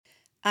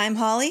I'm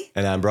Holly.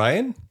 And I'm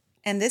Bryan.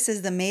 And this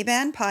is the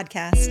Maeband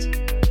podcast.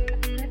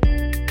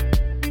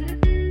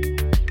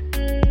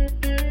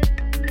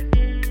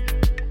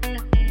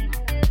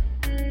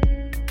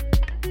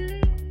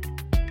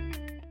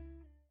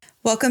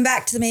 Welcome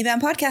back to the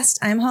Maeband podcast.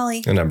 I'm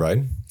Holly. And I'm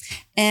Bryan.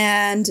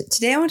 And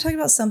today I want to talk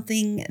about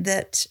something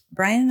that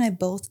Bryan and I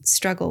both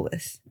struggle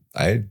with.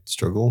 I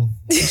struggle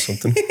with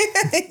something.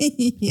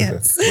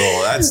 Yes.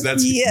 Well, that's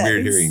yes.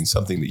 Weird hearing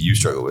something that you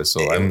struggle with.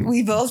 So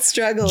we both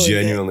struggle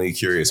genuinely with it.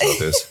 Curious about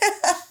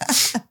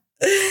this.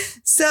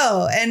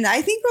 So, and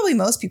I think probably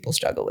most people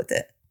struggle with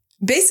it.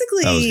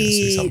 Basically, I was going to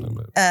say something,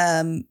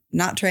 but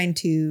not trying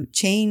to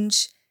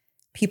change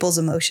people's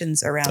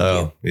emotions around you.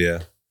 Oh,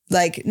 yeah.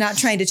 Like not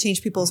trying to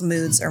change people's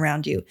moods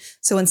around you.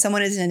 So when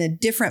someone is in a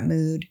different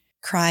mood,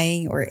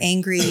 crying or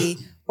angry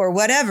or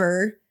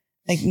whatever,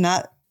 like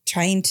not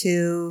trying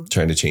to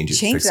change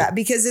that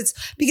because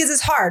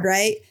it's hard,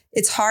 right?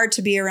 It's hard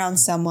to be around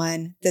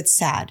someone that's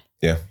sad.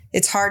 Yeah.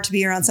 It's hard to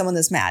be around someone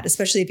that's mad,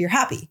 especially if you're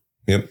happy.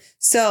 Yep.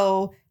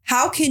 So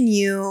how can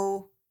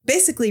you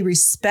basically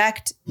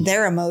respect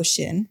their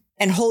emotion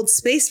and hold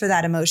space for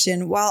that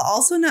emotion while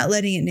also not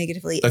letting it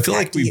negatively I feel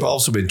like we've you?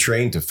 also been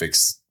trained to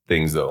fix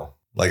things though.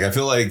 Like I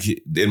feel like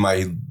in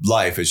my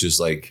life, it's just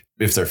like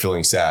if they're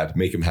feeling sad,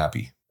 make them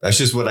happy. That's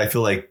just what I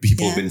feel like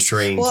people have been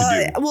trained to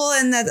do. Well,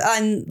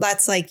 and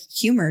that's like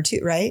humor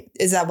too, right?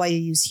 Is that why you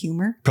use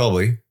humor?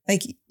 Probably.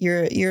 Like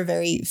you're a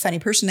very funny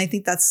person. I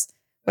think that's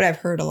what I've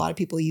heard a lot of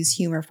people use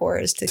humor for,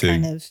 is to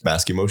kind of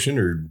mask emotion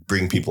or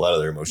bring people out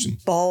of their emotion.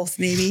 Both,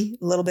 maybe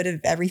a little bit of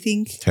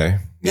everything. Okay.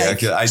 Yeah. Like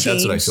that's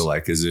what I feel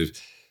like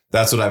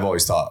that's what I've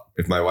always thought.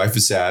 If my wife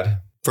is sad,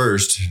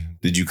 first,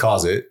 did you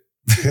cause it?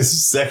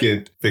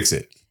 Second, fix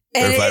it.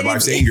 Or if my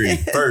wife's angry,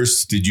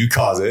 first, did you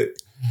cause it?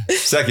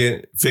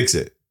 Second, fix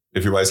it.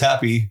 If your wife's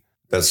happy,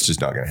 that's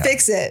just not going to happen.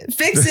 Fix it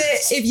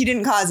if you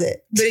didn't cause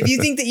it. But if you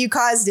think that you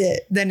caused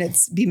it, then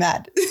it's be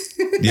mad.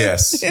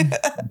 Yes.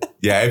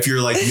 Yeah. If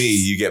you're like me,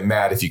 you get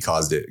mad if you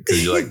caused it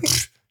because you're like,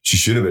 she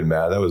should have been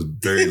mad. That was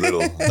very little.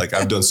 Like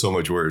I've done so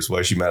much worse. Why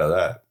is she mad at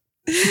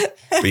that?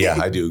 But yeah,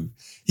 I do.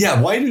 Yeah.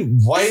 Why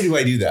do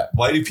I do that?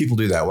 Why do people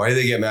do that? Why do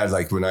they get mad?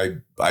 Like when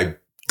I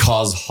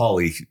cause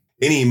Holly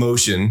any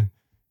emotion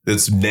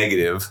that's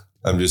negative,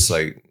 I'm just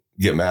like,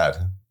 get mad.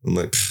 I'm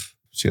like,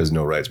 she has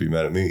no right to be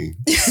mad at me.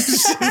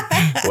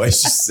 Why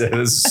she said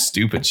this is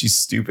stupid. She's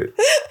stupid.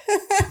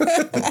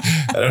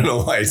 I don't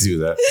know why I do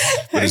that,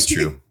 but it's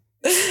true.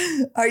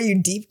 Are you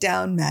deep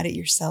down mad at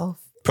yourself?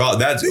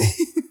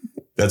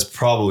 That's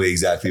probably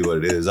exactly what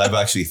it is. I've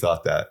actually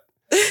thought that.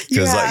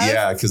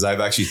 Because I've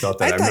actually thought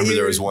that. I remember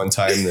there was one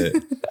time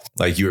that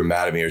like you were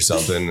mad at me or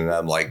something and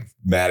I'm like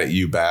mad at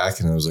you back.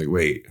 And I was like,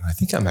 wait, I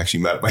think I'm actually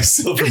mad at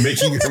myself for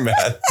making her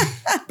mad.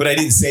 But I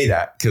didn't say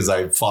that because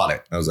I fought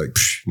it. I was like,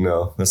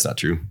 no, that's not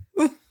true.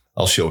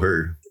 I'll show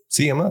her.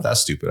 See, I'm not that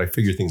stupid. I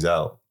figure things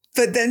out.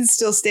 But then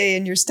still stay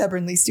in your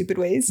stubbornly stupid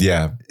ways.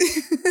 Yeah.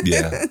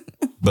 Yeah.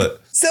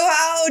 But so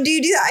how do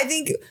you do that? I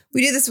think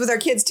we do this with our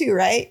kids too,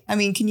 right? I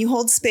mean, can you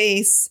hold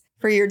space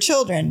for your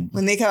children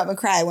when they come up and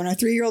cry? When our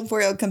 3-year-old,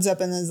 4-year-old comes up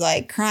and is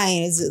like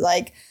crying, is it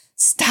like,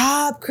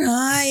 stop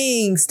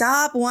crying,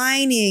 stop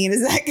whining? And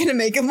is that going to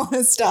make them want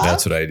to stop?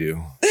 That's what I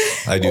do.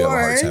 I do have a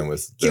hard time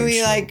with them. Can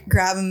we like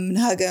grab them and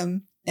hug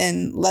them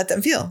and let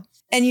them feel?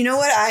 And you know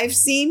what I've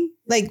seen?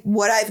 Like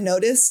what I've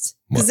noticed?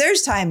 Because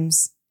there's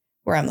times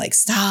where I'm like,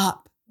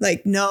 stop,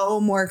 like no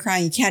more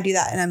crying. You can't do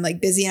that. And I'm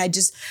like busy and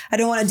I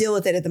don't want to deal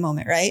with it at the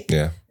moment. Right.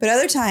 Yeah. But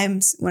other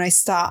times when I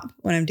stop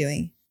what I'm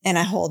doing and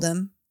I hold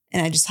them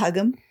and I just hug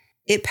them,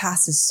 it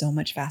passes so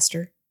much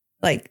faster.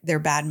 Like their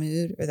bad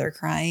mood or they're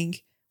crying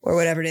or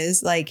whatever it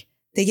is, like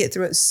they get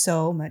through it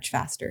so much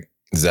faster.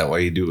 Is that why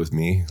you do it with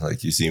me?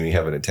 Like you see me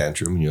having a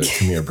tantrum and you're like,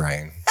 come here,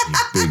 Bryan, you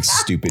big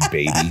stupid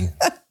baby.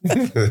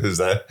 Does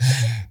it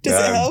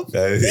help?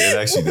 It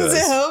actually does.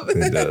 Does it help?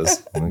 It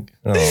does. I'm like,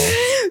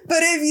 oh. But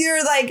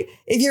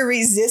if you're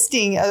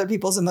resisting other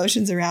people's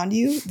emotions around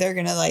you, they're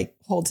going to like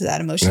hold to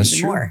that emotion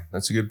even more.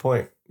 That's a good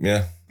point.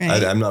 Yeah.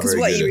 Right? I'm not very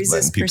good at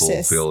letting people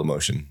persists. feel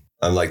emotion.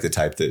 I'm like the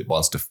type that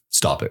wants to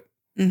stop it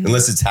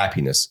unless it's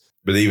happiness.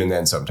 But even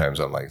then, sometimes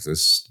I'm like,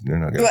 this, you're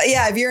not going to. Well,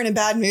 yeah, if you're in a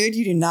bad mood,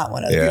 you do not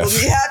want other people to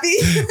be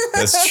happy.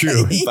 That's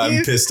true. If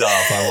I'm pissed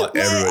off, I want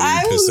everybody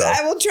to be pissed off.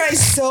 I will try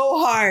so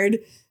hard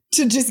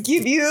to just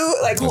give you,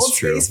 like, hold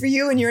space for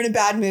you when you're in a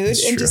bad mood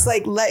and just,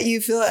 like, let you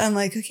feel it. I'm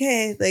like,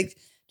 okay, like,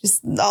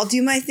 just, I'll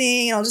do my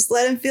thing and I'll just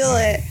let him feel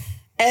it.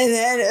 And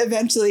then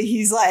eventually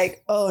he's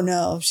like, oh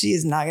no, she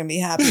is not going to be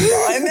happy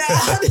while I'm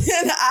mad.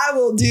 And I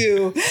will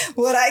do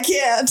what I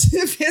can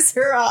to piss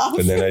her off.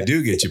 And then I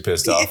do get you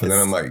pissed off. And then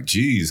I'm like,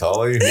 geez,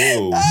 Holly,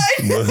 whoa.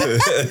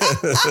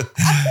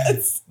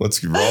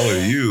 What's wrong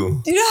with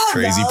you? Do you know how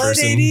crazy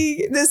validating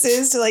person this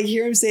is to like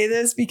hear him say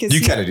this? Because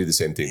you kind of do the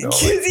same thing though.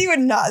 Because he would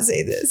not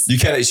say this.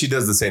 She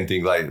does the same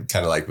thing, like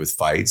kind of like with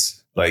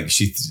fights. Like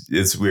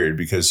it's weird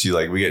because she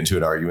like, we get into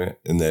an argument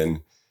and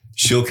then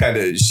she'll kind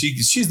of,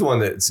 she's the one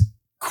that's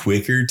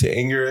quicker to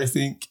anger, I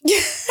think.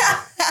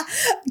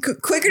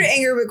 Quicker to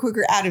anger, but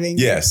quicker out of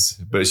anger. Yes,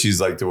 but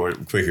she's like the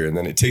word quicker, and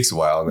then it takes a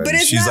while. And then but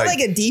it's she's not like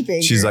a deep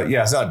anger. She's like,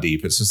 yeah, it's not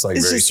deep. It's just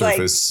like very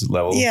surface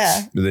level.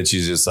 Yeah. But then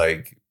she's just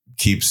like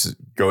keeps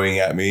going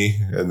at me,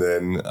 and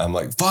then I'm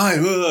like, fine,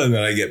 and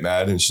then I get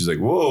mad, and she's like,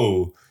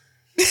 whoa,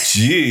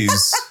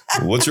 jeez,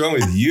 what's wrong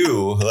with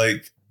you?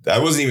 Like, I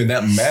wasn't even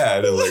that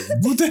mad. I'm like,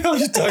 what the hell are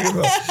you talking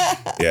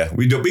about? Yeah,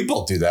 we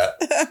both do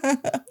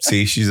that.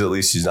 See, she's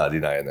not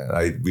denying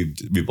that.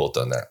 We both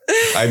done that.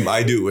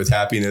 I do it with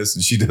happiness,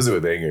 and she does it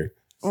with anger.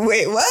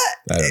 Wait, what?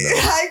 I don't know.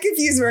 I'm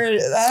confused.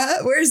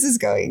 Where is this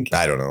going?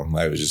 I don't know.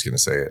 I was just gonna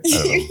say it. I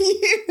don't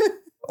know.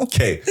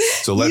 Okay,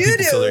 so let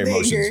people feel their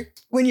emotions. Anger.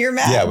 When you're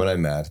mad. Yeah, when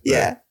I'm mad.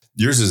 Yeah.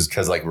 Yours is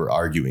because like we're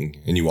arguing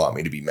and you want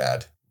me to be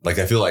mad. Like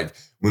I feel like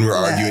when we're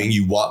arguing,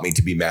 you want me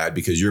to be mad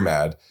because you're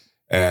mad.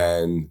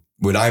 And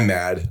when I'm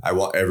mad, I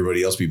want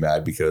everybody else to be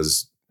mad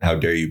because how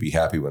dare you be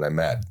happy when I'm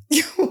mad?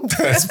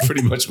 That's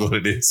pretty much what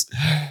it is.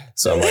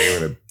 So I'm like, I'm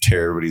going to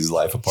tear everybody's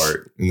life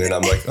apart. And then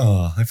I'm like,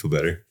 oh, I feel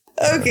better.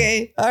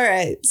 Okay. All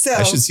right. So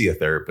I should see a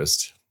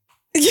therapist.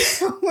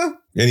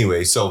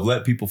 Anyway, so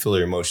let people feel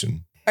their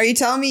emotion. Are you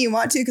telling me you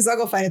want to? Because I'll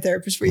go find a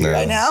therapist for you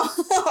right now.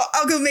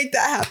 I'll go make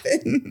that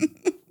happen.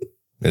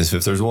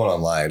 If there's one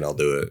online, I'll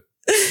do it.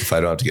 If I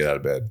don't have to get out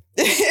of bed.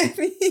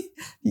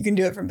 You can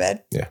do it from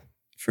bed? Yeah.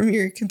 From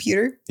your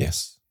computer?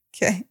 Yes.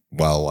 Okay.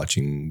 While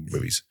watching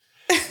movies.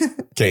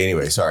 Okay,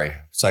 anyway, sorry.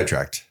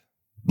 Sidetracked.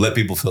 Let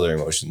people feel their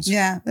emotions.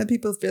 Yeah, let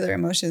people feel their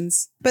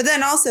emotions. But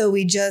then also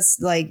we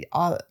just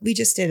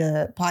did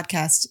a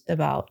podcast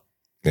about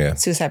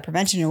suicide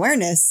prevention and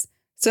awareness.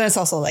 So it's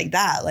also like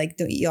that. Like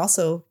you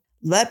also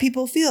let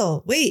people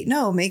feel, wait,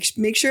 no,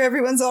 make sure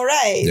everyone's all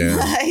right. Yeah.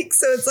 Like,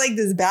 so it's like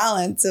this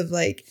balance of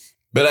like,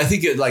 but I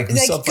think it like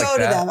stuff go like to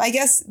that, them. I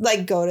guess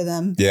like go to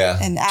them. Yeah.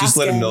 And ask just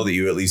let them know them. that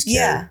you at least care.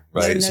 Yeah,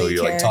 right. So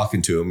you're like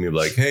talking to them. You're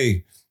like,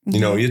 hey, you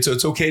know, it's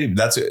okay to,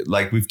 that's it.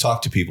 Like we've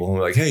talked to people and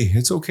we're like, hey,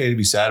 it's okay to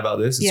be sad about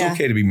this. It's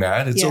okay to be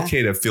mad. It's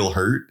okay to feel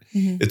hurt.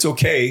 Mm-hmm. It's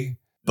okay.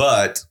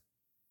 But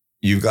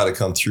you've got to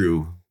come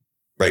through.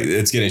 Right.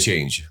 It's going to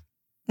change.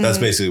 That's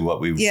basically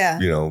what we,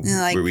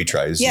 like, where we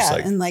try is just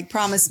like. And like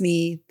promise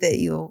me that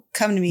you'll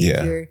come to me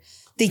if you're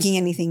thinking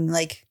anything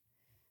like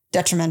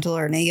detrimental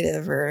or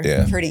negative or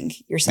hurting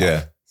yourself.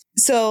 Yeah.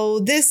 So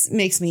this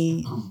makes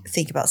me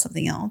think about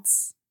something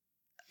else,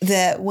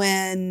 that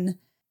when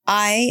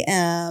I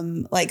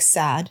am like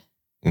sad,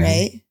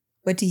 right?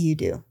 What do? You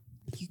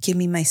give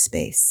me my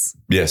space.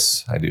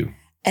 Yes, I do.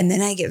 And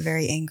then I get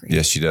very angry.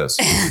 Yes, she does.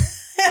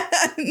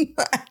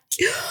 Like,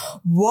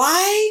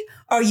 why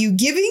are you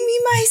giving me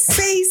my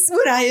space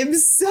when I am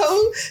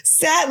so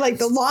sad? Like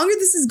the longer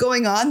this is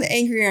going on, the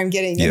angrier I'm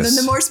getting. And then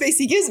the more space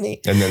he gives me.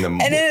 And then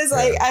it's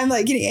like, I'm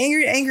like getting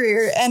angrier and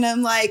angrier. And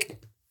I'm like,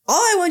 all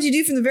I want you to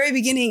do from the very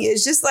beginning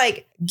is just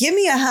like, give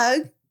me a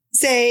hug.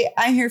 Say,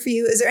 I'm here for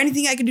you. Is there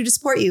anything I can do to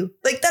support you?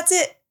 Like, that's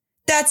it.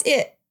 That's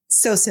it.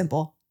 So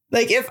simple.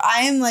 Like if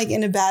I am like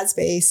in a bad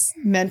space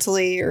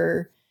mentally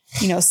or,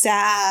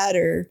 sad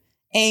or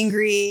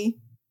angry.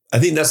 I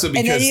think that's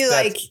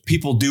because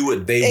people do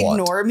what they want.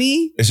 Ignore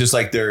me. It's just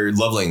like their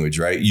love language,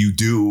 right? You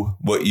do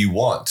what you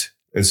want.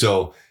 And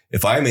so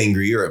if I'm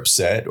angry or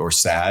upset or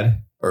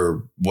sad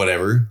or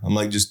whatever, I'm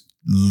like, just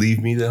leave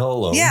me the hell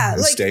alone. Yeah.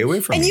 And stay away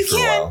from me for a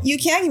while. You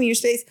can give me your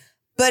space,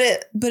 but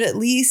at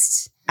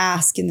least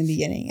ask in the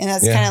beginning. And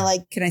that's kind of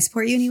like, can I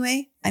support you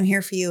anyway? I'm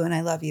here for you and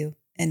I love you.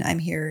 And I'm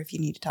here if you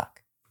need to talk.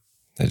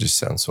 That just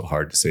sounds so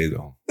hard to say,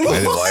 though.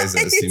 Why does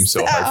that seem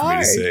so hard for me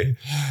to say?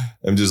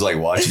 I'm just like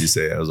watching you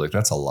say it. I was like,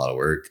 that's a lot of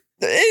work.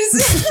 I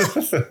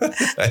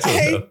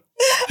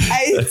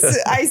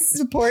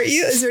support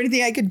you. Is there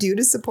anything I could do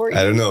to support you?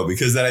 I don't know,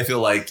 because then I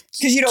feel like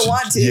because you don't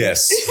want to.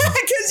 Yes,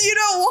 because you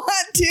don't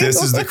want to.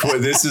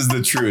 This is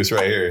the truth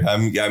right here.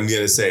 I'm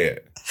gonna say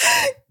it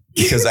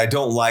because I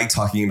don't like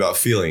talking about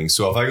feelings.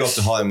 So if I go up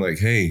to Holly, I'm like,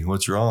 hey,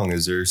 what's wrong?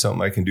 Is there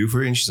something I can do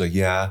for you? And she's like,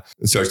 yeah,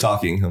 and starts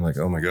talking. I'm like,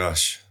 oh my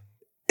gosh.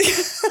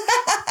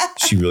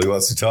 She really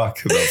wants to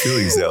talk about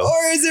feelings now.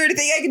 Or is there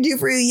anything I can do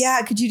for you?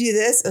 Yeah. Could you do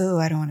this? Oh,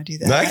 I don't want to do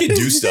that. No, I could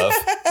do stuff.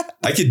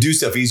 I could do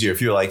stuff easier.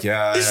 If you're like,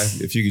 yeah,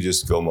 if you could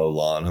just go mow the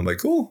lawn. I'm like,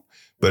 cool.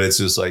 But it's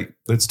just like,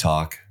 let's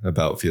talk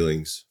about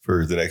feelings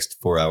for the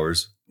next 4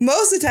 hours.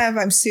 Most of the time,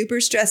 if I'm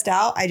super stressed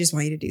out, I just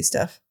want you to do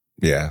stuff.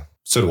 Yeah.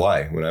 So do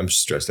I when I'm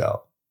stressed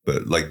out,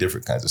 but like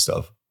different kinds of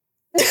stuff.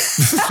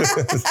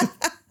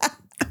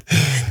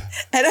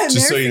 And I'm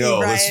just so you know,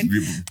 Bryan.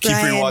 let's keep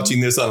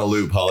rewatching this on a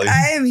loop, Holly.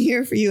 I am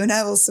here for you and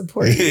I will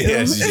support you.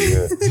 Yes,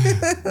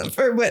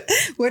 for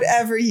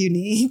whatever you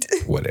need.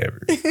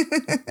 Whatever.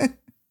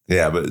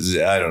 Yeah, but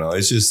I don't know.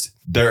 It's just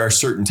there are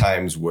certain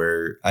times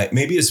where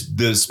maybe it's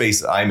the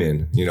space that I'm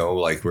in,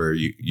 like where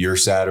you're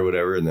sad or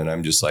whatever. And then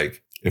I'm just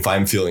like, if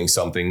I'm feeling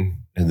something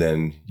and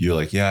then you're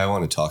like, yeah, I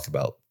want to talk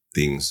about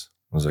things.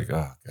 I was like,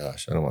 oh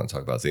gosh, I don't want to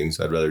talk about things.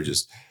 I'd rather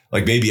just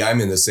like, maybe I'm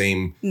in the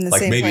same maybe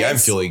place. I'm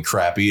feeling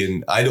crappy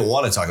and I don't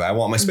want to talk about it. I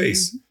want my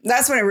space.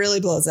 That's when it really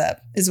blows up,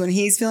 is when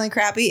he's feeling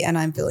crappy and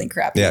I'm feeling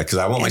crappy. Yeah. Because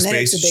I want my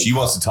space. She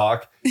wants to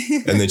talk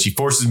and then she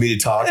forces me to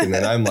talk. And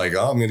then I'm like,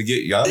 oh, I'm going to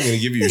give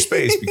you your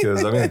space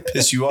because I'm going to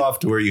piss you off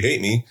to where you hate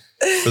me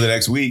for the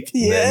next week.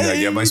 And then I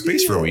get my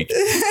space for a week.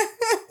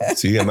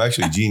 See, I'm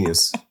actually a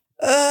genius.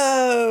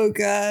 Oh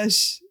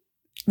gosh.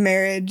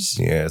 Marriage.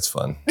 Yeah, it's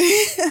fun.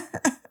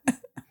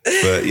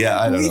 But yeah,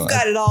 I don't know. We've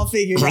got it all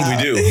figured out.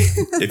 We do.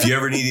 If you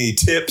ever need any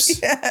tips,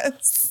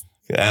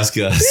 ask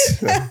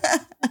us.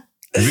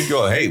 We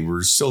go, hey,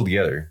 we're still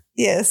together.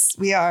 Yes,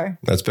 we are.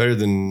 That's better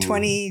than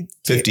 50%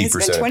 of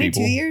people.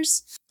 22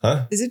 years?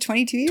 Huh? Is it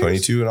 22 years?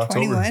 22 in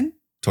October. 21?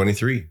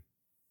 23.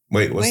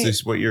 Wait, what's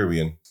this? What year are we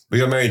in? We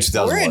got married in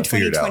 2001. We're in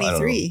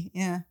 2023.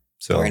 Yeah.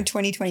 So we're in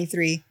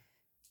 2023.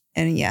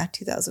 And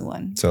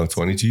 2001. So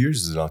 22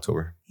 years is in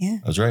October. Yeah.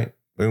 I was right.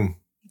 Boom.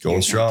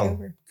 Going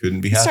strong.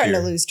 Couldn't be happier. Starting to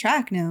lose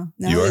track now.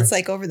 Now it's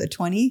like over the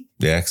 20.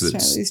 Yeah, because it's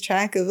starting to lose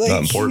track of like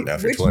not important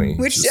after 20.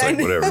 Which just like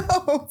whatever.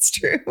 It's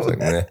true. It's like,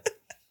 meh.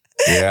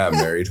 Yeah, I'm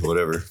married.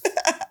 Whatever.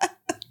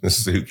 This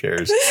is who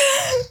cares.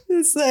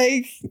 It's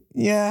like,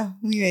 yeah,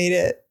 we made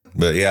it.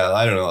 But yeah,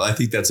 I don't know. I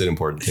think that's an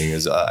important thing.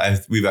 Is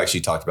we've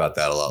actually talked about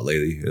that a lot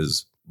lately.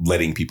 Is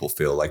letting people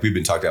feel. Like we've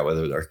been talking about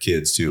with our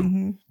kids too.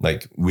 Mm-hmm.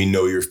 Like we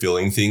know you're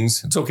feeling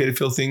things. It's okay to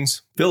feel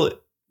things. Feel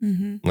it.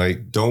 Mm-hmm.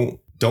 Like don't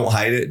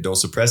hide it. Don't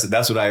suppress it.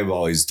 That's what I've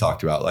always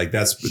talked about. Like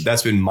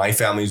that's been my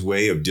family's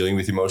way of dealing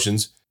with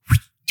emotions.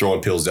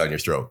 Throwing pills down your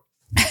throat.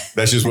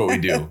 That's just what we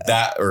do.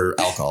 That or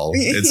alcohol.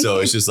 And so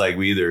it's just like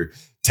we either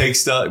take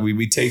stuff.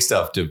 We take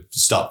stuff to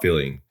stop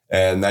feeling,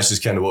 and that's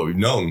just kind of what we've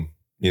known.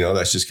 You know,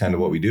 that's just kind of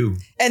what we do.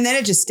 And then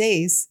it just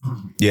stays.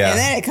 Yeah. And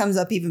then it comes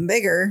up even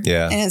bigger.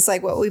 Yeah. And it's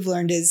like what we've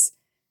learned is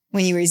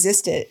when you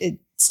resist it, it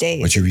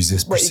stays. What you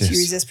resist persists. What you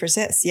resist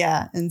persists.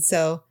 Yeah. And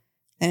so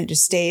then it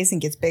just stays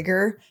and gets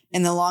bigger.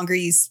 And the longer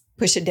you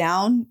push it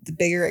down, the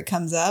bigger it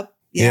comes up.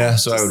 Yeah.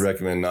 So I would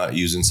recommend not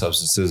using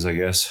substances, I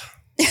guess.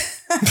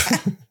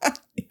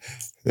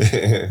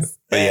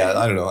 But yeah,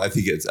 I don't know. I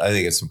think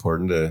it's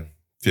important to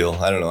feel.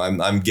 I don't know.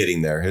 I'm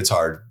getting there. It's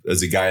hard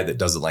as a guy that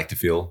doesn't like to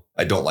feel.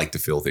 I don't like to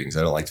feel things.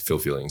 I don't like to feel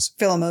feelings.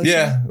 Feel emotion.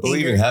 Yeah. Well,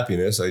 even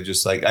happiness. I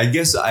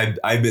guess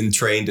I've been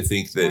trained to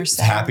think that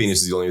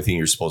happiness is the only thing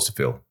you're supposed to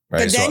feel.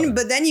 Right.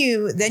 But then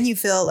you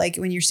feel like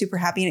when you're super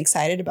happy and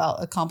excited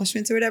about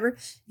accomplishments or whatever,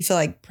 you feel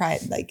like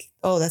pride, like,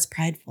 oh, that's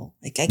prideful.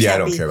 Like I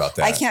don't care about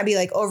that. I can't be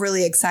like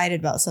overly excited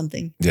about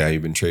something. Yeah,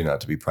 you've been trained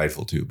not to be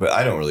prideful too. But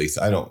I don't know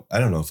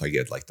if I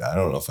get like that. I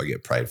don't know if I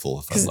get prideful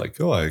if I'm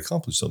like, oh, I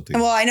accomplished something.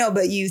 Well, I know,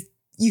 but you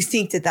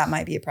think that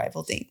might be a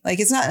prideful thing. Like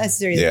it's not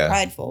necessarily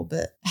prideful,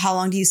 but how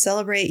long do you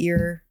celebrate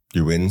your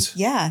wins?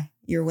 Yeah,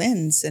 your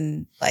wins.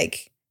 And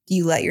like, do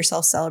you let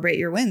yourself celebrate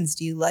your wins?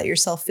 Do you let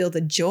yourself feel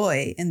the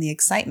joy and the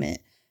excitement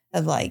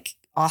of like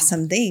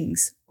awesome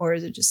things? Or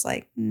is it just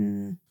like,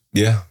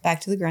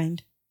 back to the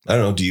grind? I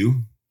don't know. Do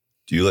you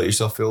let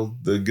yourself feel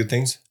the good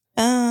things?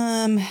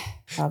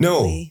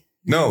 Probably.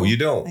 No, you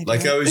don't.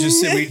 I was just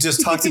saying, we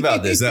just talked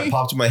about this. That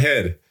popped in my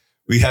head.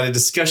 We had a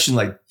discussion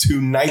like 2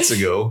 nights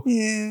ago.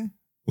 Yeah.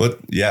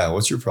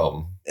 What's your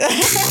problem?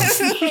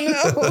 I don't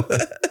know.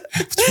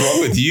 What's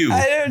wrong with you?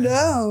 I don't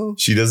know.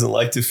 She doesn't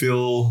like to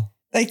feel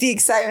like the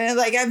excitement.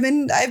 Like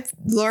I've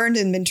learned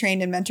and been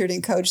trained and mentored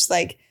and coached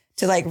like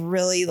to like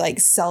really like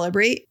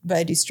celebrate, but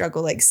I do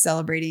struggle like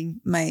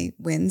celebrating my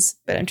wins,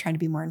 but I'm trying to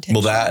be more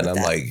intentional. Well, that and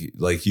I'm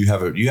like you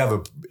have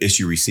a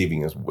issue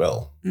receiving as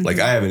well. Mm-hmm. Like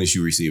I have an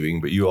issue receiving,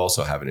 but you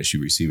also have an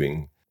issue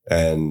receiving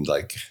and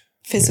like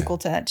physical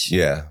touch.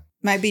 Yeah.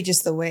 Might be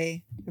just the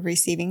way of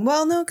receiving.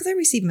 Well, no, because I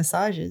receive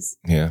massages.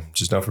 Yeah,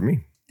 just not for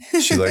me.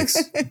 She likes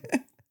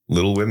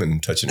little women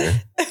touching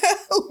her.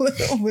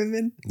 Little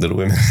women.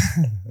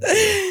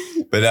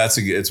 But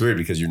it's weird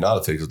because you're not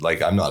a physical,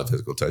 like I'm not a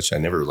physical touch. I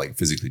never like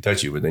physically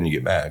touch you, but then you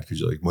get mad because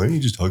you're like, why don't you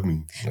just hug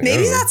me? Like,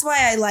 maybe that's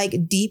why I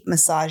like deep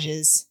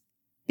massages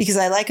because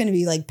I like them to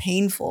be like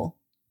painful.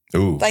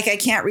 Ooh. Like I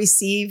can't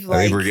receive. Like,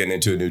 I think we're getting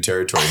into a new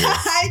territory here.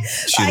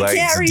 She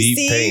likes deep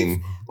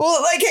pain.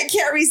 Well, like I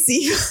can't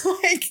receive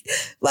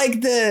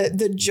like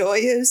the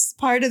joyous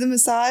part of the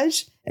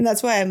massage. And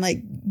that's why I'm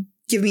like,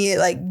 give me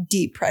like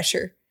deep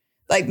pressure,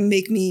 like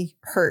make me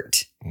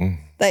hurt.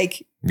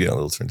 Like, yeah, a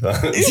little turned on.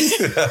 I'm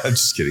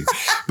just kidding.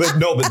 But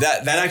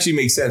that actually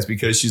makes sense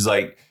because she's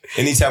like,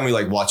 anytime we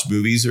like watch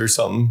movies or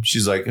something,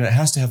 she's like, it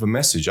has to have a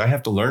message. I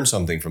have to learn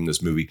something from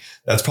this movie.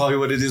 That's probably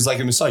what it is like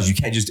a massage. You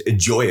can't just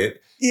enjoy it.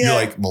 Yeah. You're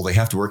like, well, they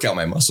have to work out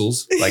my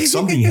muscles. Like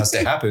something has to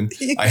happen.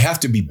 I have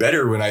to be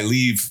better when I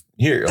leave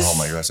here. Oh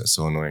my gosh, that's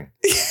so annoying.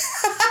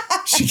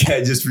 She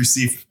can't just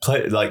receive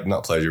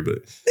not pleasure, but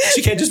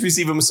she can't just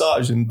receive a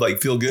massage and like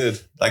feel good.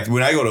 Like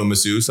when I go to a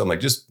masseuse, I'm like,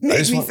 just make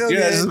me feel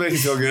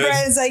good.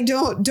 Brian's like,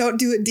 don't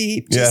do it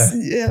deep. Just,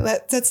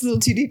 that's a little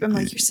too deep. I'm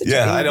like, you're such a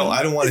baby. I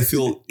don't want to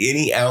feel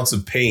any ounce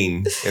of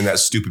pain in that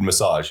stupid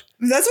massage.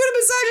 That's what a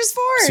massage is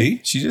for.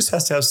 See, she just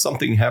has to have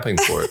something happening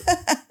for it.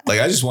 Like,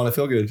 I just want to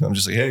feel good. I'm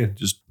just like, hey,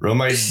 just rub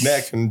my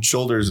neck and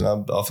shoulders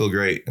and I'll feel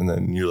great. And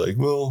then you're like,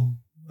 well,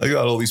 I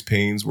got all these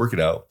pains. Work it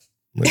out.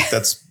 Like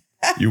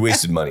you're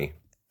wasted money.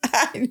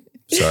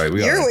 Sorry,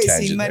 you're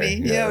wasting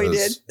money. Yeah, we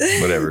did.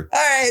 Whatever. All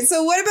right.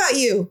 So what about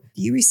you?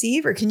 Do you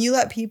receive, or can you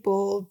let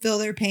people feel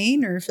their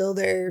pain or feel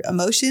their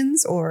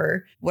emotions,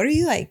 or what are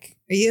you like?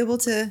 Are you able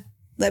to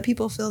let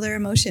people feel their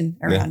emotion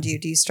around you?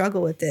 Do you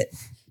struggle with it?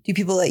 Do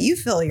people let you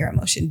feel your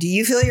emotion? Do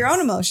you feel your own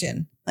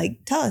emotion? Like,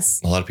 tell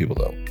us. A lot of people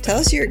don't. Tell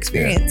us your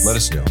experience. Let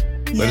us know.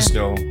 Let us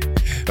know.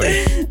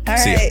 Okay. All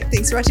right.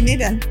 Thanks for watching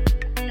Maeband.